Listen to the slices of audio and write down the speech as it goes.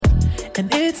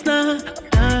and it's not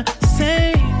the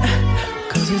same,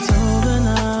 'cause it's over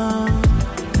now.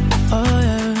 Oh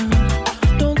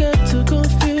yeah, don't get too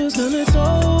confused, and it's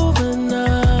over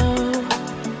now.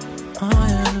 Oh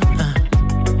yeah,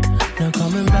 now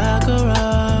coming back around.